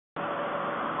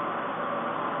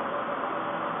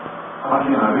not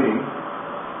the NIV.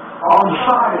 On the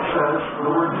side it says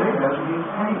the word Jabez means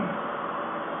pain.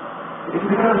 It's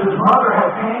because his mother had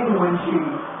pain when she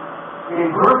gave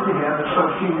birth to him, and so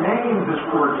she named this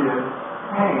poor kid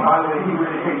Pain. By the way, he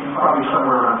indicates he's probably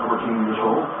somewhere around 14 years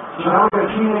old. So now we've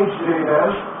got teenage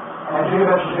Jabez, and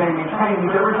Jabez's name means pain.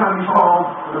 Means every time he's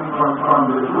called from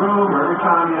his room, or every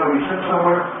time he sits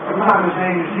somewhere, every time his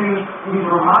name is used, he's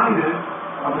reminded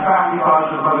of the fact he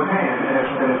caused his mother pain. And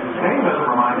if his name doesn't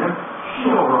remind him,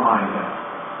 she'll remind him.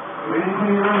 If you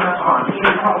clean your room, that's fine. But she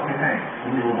caused me pain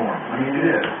when you were born. I mean,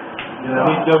 it is. You know?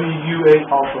 WUA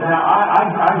also. Now,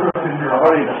 I grew up in Europe.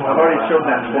 I've already showed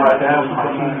that slide. That was my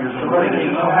teenagers. But it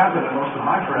just so happened that most of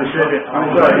my friends.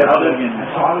 I'm sorry, and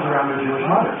so I was around their Jewish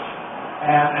mothers.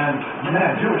 And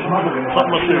man, Jewish mothering is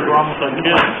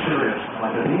serious,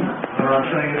 like a demon. You know what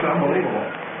I'm saying? It's unbelievable.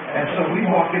 And so we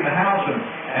walked in the house,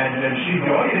 and she'd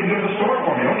go, "Oh, you didn't go to the store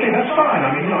for me." Okay, that's fine.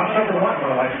 I mean, I suffer a lot in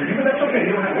my life for you, but that's okay.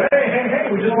 You don't have to, hey,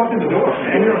 we just walked in the door.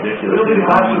 And you're really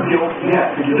lots of guilt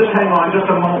yet. Could you just hang on just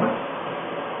a moment?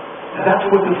 And that's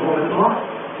what this woman is like.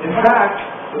 In fact,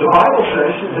 the Bible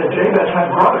says that Jabez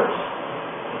had brothers.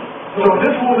 So if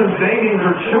this woman's naming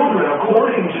her children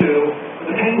according to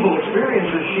the painful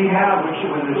experiences she had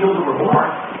when the children were born,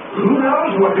 who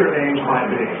knows what their names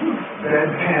might be?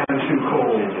 Bedpan too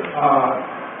cold,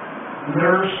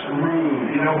 Nurse Rude,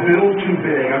 Bill too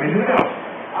big. I mean, who knows?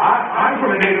 I'm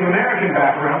from a Native American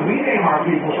background. We name our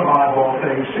people some oddball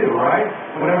things too, right?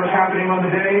 Whatever's happening on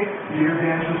the day, deer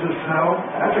dances in snow.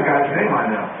 That's a guy's name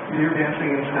I know. Deer dancing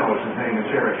in snow is his name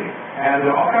in Cherokee. And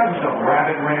all kinds of stuff.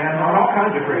 Rabbit ran, all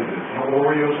kinds of craziness.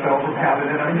 Oreos fell from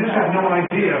cabinet. I mean, you just have no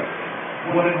idea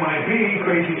what it might be.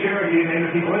 Crazy Cherokee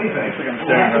naming people anything.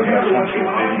 Remember what's going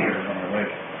on here.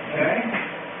 Okay?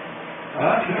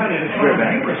 That's the kind of the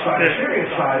humorous side. The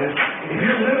serious side is if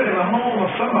you're living in a home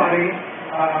of somebody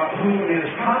who is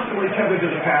constantly tethered to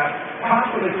the past,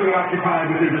 constantly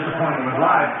preoccupied with their disappointment with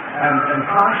life, and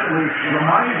constantly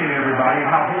reminding everybody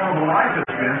how horrible life has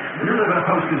been, you're living a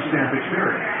postage stamp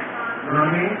experience. You know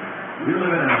what I mean? You're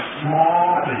living in a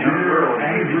small, bitter,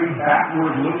 angry,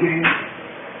 backward-looking,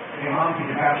 hey, Mom,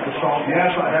 could you pass the salt?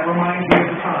 Yes, that reminds me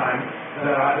of the time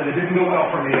that it didn't go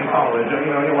well for me in college.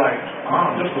 You're like,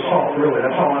 Mom, just the salt, really.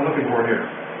 That's all I'm looking for here.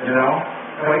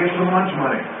 If I get some lunch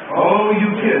money. Oh,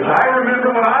 you kids, I remember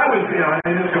when I was, and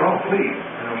they just go, oh, please,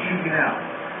 shoot me now.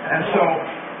 And so,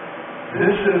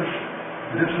 this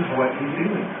is what he's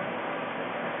doing.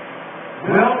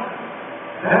 Well,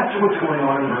 that's what's going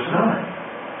on in verse 9.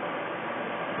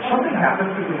 Something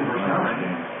happens between verse 9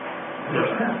 and verse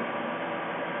 10.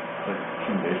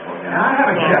 And I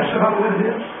have a guess about what it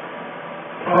is,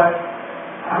 but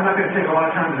I'm not going to take a lot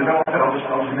of time to develop it. I'll just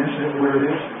mention it where it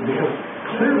is, because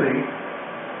clearly,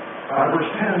 by verse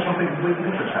 10, something completely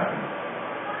different happened.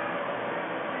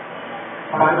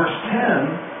 By verse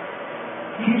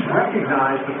 10, he's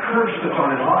recognized the curse that's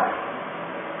on his life.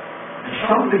 And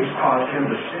something's caused him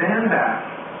to stand back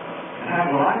and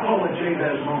have what I call a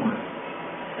Jabez moment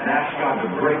and ask God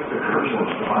to break the curse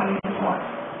that's defining his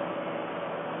life.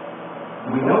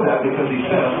 We know that because he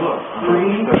says, look,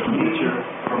 free the teacher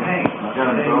from pain. I've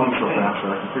got it going so fast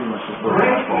that I can pretty much just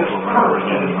break this curse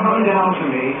that is coming down to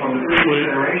me from the previous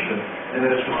generation, and that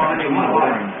is defining my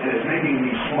life, and it's making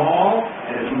me small,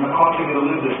 and it's causing me to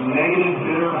live this negative,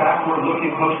 bitter,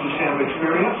 backward-looking postage stamp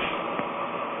experience.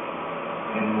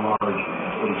 Enlarge me.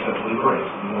 That's what he says to the grace.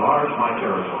 Enlarge my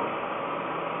territory.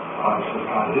 Obviously,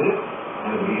 God did it,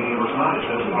 and at the beginning of verse 9 it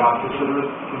says that God considered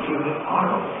it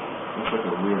honorable. It's like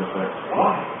a weird effect.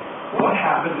 Why? What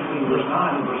happened between verse 9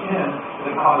 and verse 10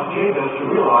 that caused Jabez to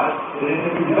realize that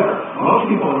anything could be better? Most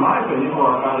people, in my opinion, who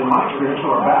are, in my experience,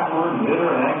 who are backward and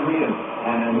bitter and angry and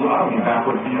I don't mean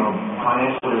backward,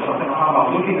 financially or something. How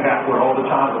about looking backward all the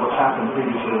time at what's happened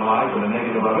previously in life and the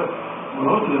negative of it?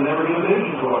 Most of them never get a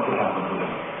vision for what could happen to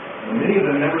them. And many of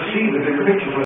them never see the bigger picture.